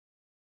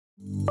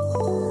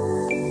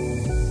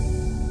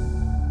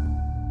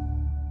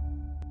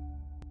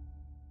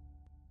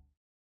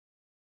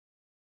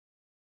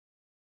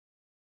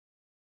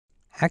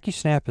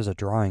AccuSnap is a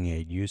drawing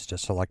aid used to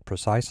select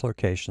precise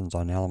locations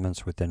on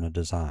elements within a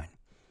design.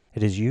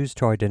 It is used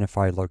to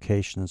identify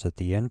locations at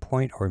the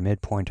endpoint or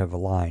midpoint of a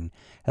line,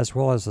 as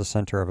well as the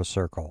center of a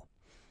circle.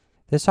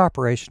 This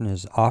operation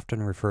is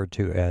often referred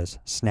to as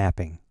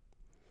snapping.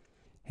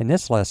 In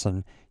this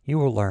lesson, you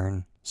will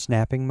learn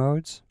snapping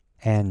modes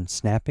and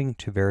snapping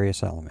to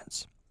various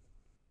elements.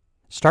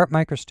 Start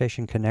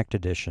MicroStation Connect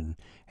Edition,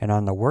 and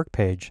on the work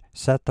page,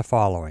 set the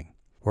following: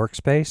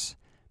 Workspace,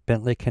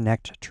 Bentley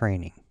Connect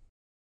Training.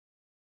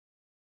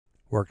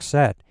 Work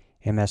set,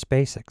 MS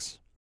Basics.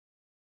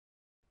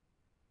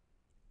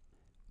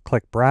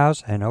 Click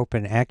Browse and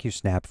open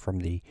AccuSnap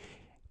from the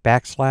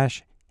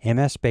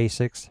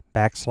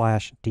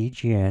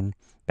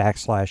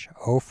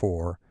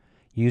 /MSBasics/DGN/04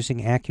 using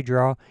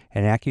AccuDraw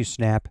and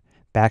AccuSnap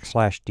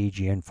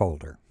 /DGN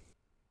folder.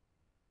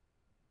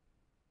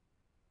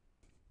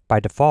 By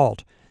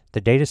default,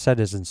 the dataset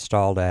is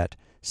installed at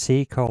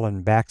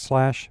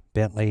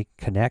C:\Bentley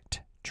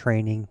Connect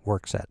Training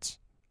Worksets.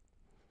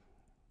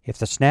 If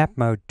the Snap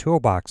Mode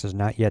toolbox is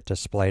not yet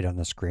displayed on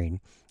the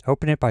screen,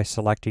 open it by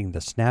selecting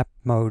the Snap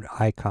Mode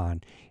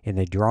icon in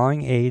the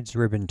Drawing Aids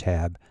ribbon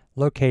tab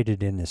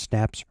located in the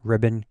Snaps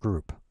ribbon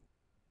group.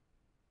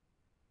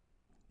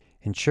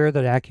 Ensure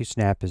that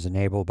AccuSnap is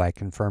enabled by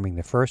confirming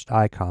the first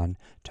icon,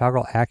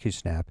 Toggle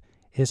AccuSnap,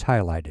 is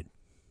highlighted.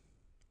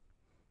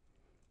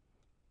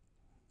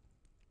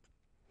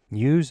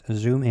 Use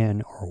Zoom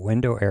In or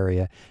Window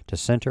Area to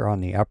center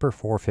on the upper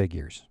four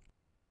figures.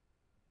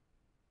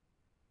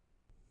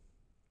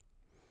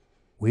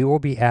 We will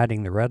be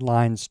adding the red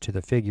lines to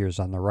the figures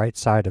on the right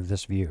side of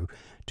this view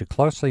to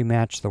closely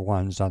match the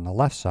ones on the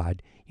left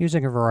side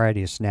using a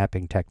variety of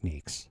snapping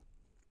techniques.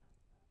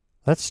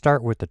 Let's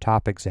start with the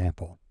top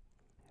example.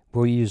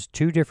 We'll use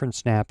two different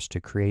snaps to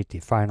create the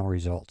final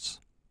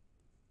results.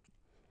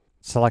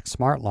 Select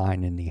Smart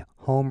Line in the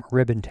Home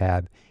ribbon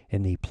tab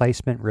in the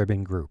Placement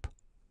ribbon group.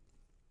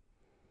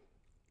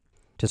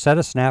 To set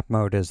a snap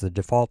mode as the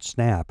default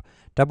snap,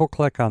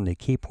 double-click on the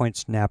Keypoint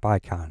Snap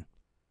icon.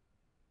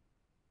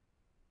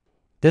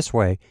 This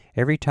way,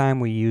 every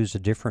time we use a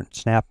different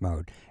snap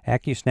mode,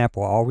 AccuSnap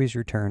will always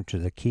return to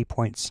the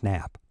Keypoint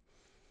Snap.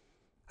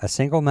 A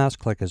single mouse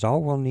click is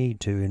all we'll need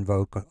to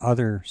invoke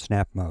other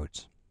snap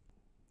modes.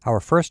 Our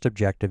first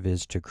objective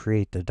is to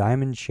create the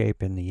diamond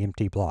shape in the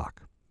empty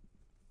block.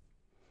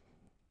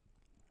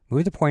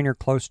 Move the pointer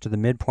close to the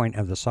midpoint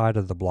of the side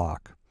of the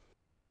block.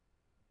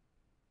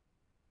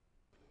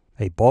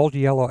 A bold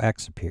yellow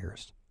X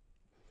appears.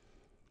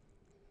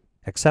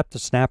 Accept the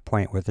snap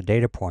point with the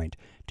data point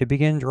to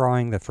begin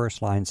drawing the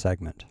first line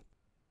segment.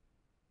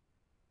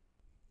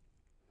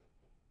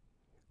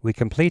 We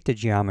complete the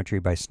geometry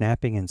by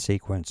snapping in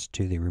sequence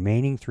to the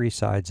remaining three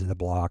sides of the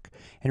block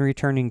and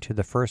returning to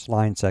the first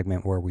line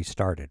segment where we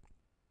started.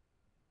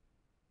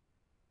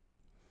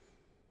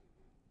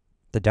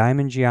 The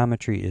diamond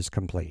geometry is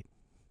complete.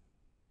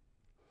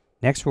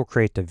 Next, we'll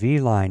create the V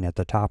line at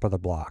the top of the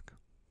block.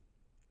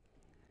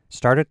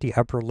 Start at the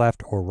upper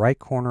left or right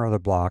corner of the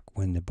block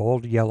when the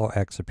bold yellow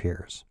X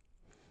appears.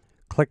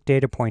 Click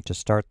Data Point to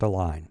start the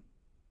line.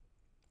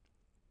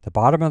 The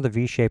bottom of the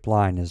V-shaped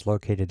line is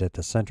located at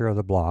the center of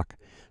the block,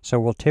 so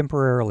we'll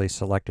temporarily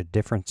select a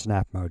different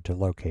snap mode to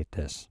locate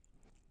this.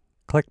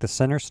 Click the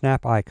Center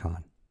Snap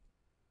icon.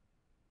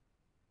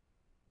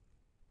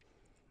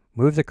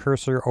 Move the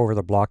cursor over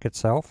the block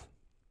itself.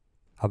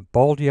 A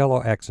bold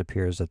yellow X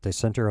appears at the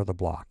center of the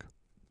block.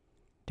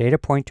 Data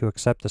point to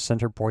accept the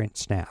center point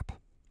snap.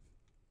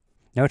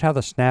 Note how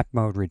the snap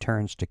mode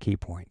returns to key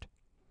point.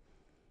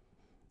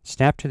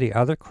 Snap to the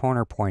other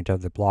corner point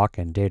of the block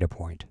and data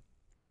point.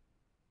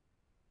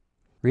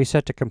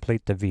 Reset to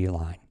complete the V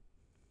line.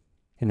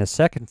 In the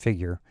second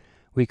figure,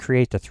 we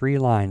create the three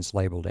lines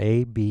labeled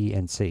A, B,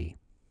 and C.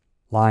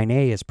 Line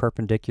A is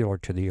perpendicular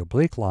to the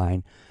oblique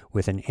line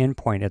with an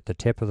endpoint at the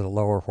tip of the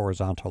lower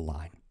horizontal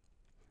line.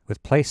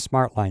 With Place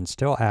Smart Line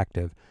still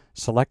active,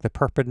 select the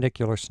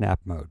perpendicular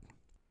snap mode.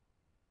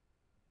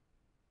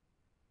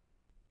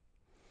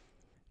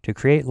 To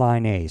create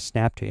line A,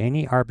 snap to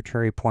any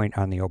arbitrary point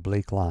on the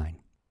oblique line.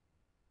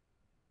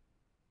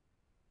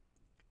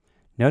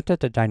 Note that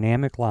the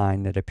dynamic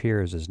line that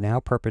appears is now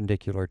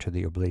perpendicular to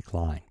the oblique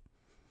line.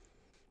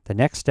 The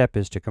next step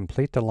is to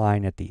complete the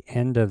line at the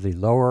end of the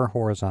lower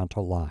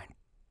horizontal line.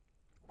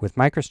 With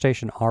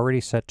MicroStation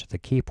already set to the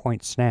key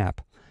point snap,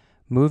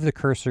 move the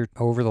cursor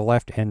over the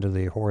left end of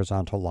the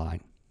horizontal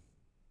line.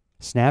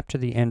 Snap to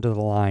the end of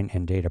the line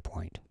and data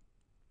point.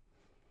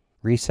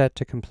 Reset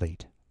to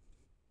complete.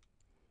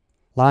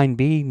 Line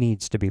B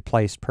needs to be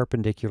placed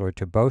perpendicular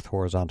to both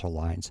horizontal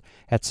lines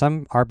at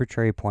some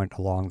arbitrary point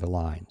along the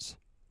lines.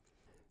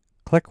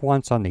 Click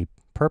once on the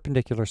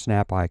perpendicular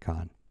snap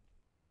icon.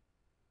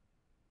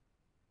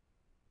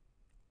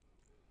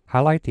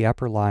 Highlight the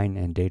upper line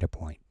and data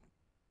point.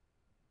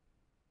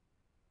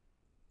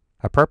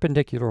 A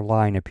perpendicular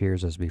line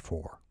appears as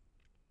before.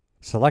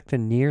 Select the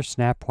near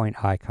snap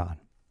point icon.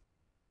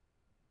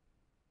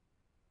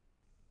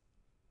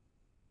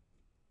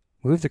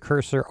 Move the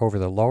cursor over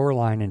the lower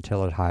line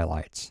until it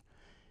highlights.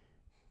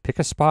 Pick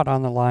a spot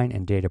on the line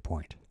and data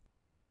point.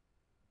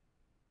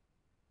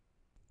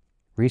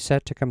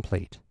 Reset to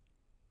complete.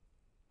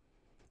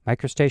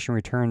 MicroStation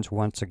returns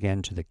once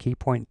again to the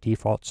keypoint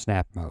default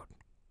snap mode.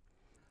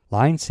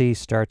 Line C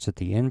starts at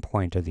the end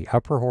point of the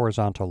upper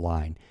horizontal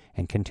line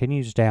and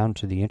continues down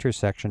to the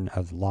intersection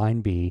of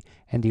line B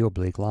and the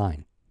oblique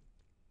line.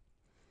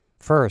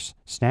 First,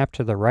 snap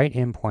to the right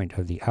endpoint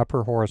of the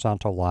upper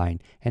horizontal line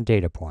and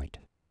data point.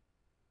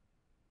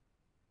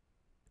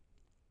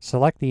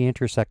 Select the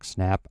Intersect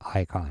Snap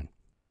icon.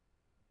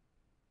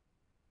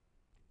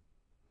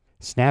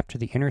 Snap to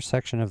the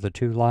intersection of the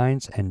two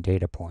lines and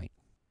data point.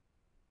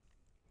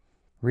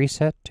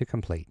 Reset to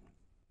complete.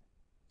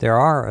 There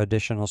are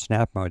additional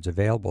snap modes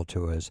available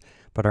to us,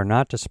 but are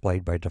not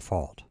displayed by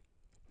default.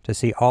 To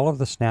see all of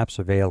the snaps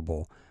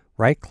available,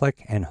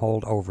 right-click and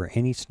hold over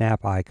any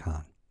snap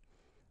icon.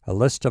 A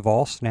list of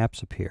all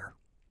snaps appear.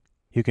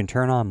 You can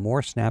turn on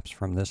more snaps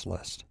from this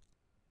list.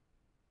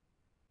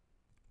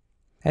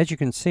 As you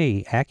can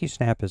see,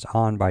 AccuSnap is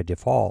on by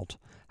default.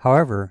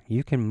 However,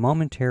 you can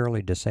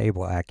momentarily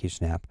disable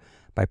AccuSnap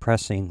by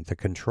pressing the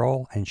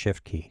Control and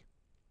Shift key.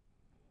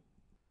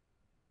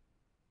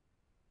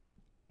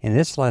 In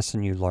this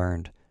lesson you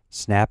learned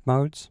snap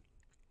modes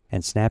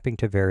and snapping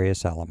to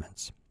various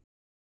elements.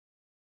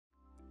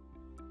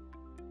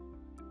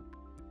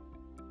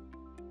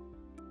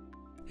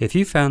 If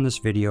you found this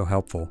video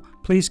helpful,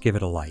 please give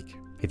it a like.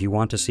 If you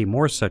want to see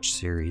more such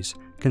series,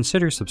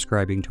 consider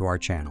subscribing to our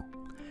channel.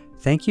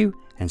 Thank you,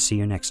 and see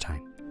you next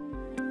time.